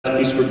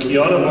piece were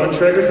Kiana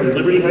Bornträger from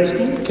Liberty High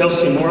School,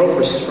 Kelsey Morrow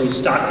from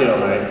Stockdale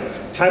High,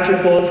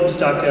 Patrick Bullen from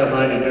Stockdale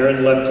High, and Aaron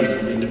Lepke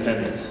from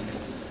Independence.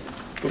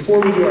 Before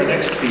we do our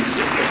next piece,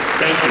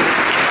 thank you.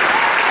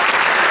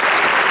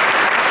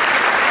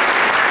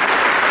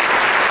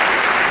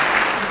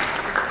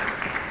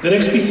 The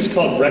next piece is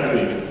called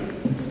Requiem,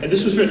 and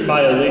this was written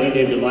by a lady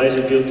named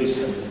Eliza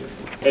Gilkison,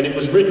 and it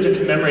was written to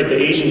commemorate the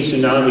Asian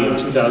tsunami of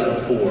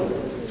 2004.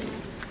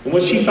 And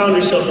what she found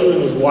herself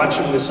doing was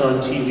watching this on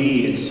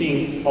TV and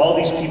seeing all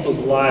these people's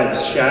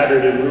lives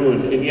shattered and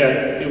ruined, and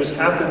yet it was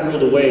half a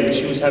world away, and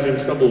she was having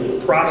trouble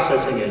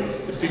processing it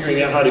and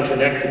figuring out how to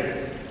connect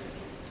it.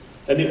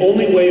 And the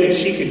only way that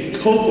she could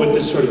cope with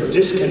this sort of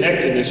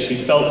disconnectedness she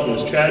felt from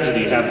this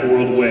tragedy half a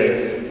world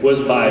away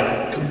was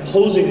by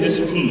composing this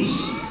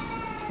piece,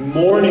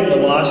 mourning the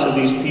loss of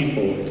these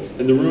people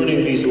and the ruining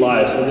of these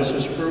lives, and this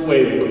was her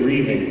way of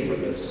grieving for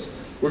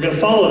this. We're going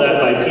to follow that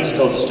by a piece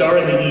called Star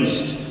in the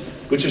East,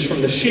 which is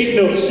from the shape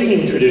note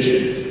singing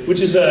tradition,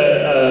 which is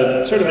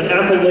a sort of an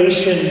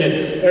Appalachian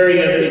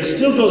area. It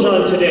still goes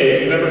on today.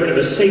 If you've ever heard of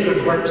a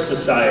Sacred Harp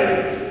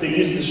Society, they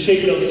use the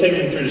shape note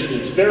singing tradition.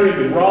 It's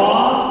very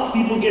raw.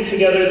 People get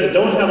together that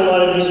don't have a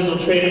lot of musical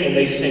training, and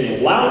they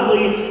sing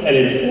loudly and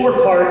in 4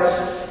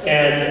 parts.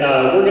 And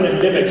we're going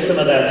to mimic some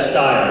of that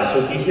style. So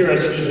if you hear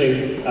us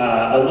using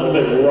a little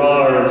bit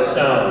rawer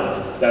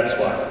sound, that's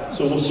why.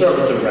 So we'll start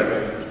with the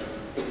record.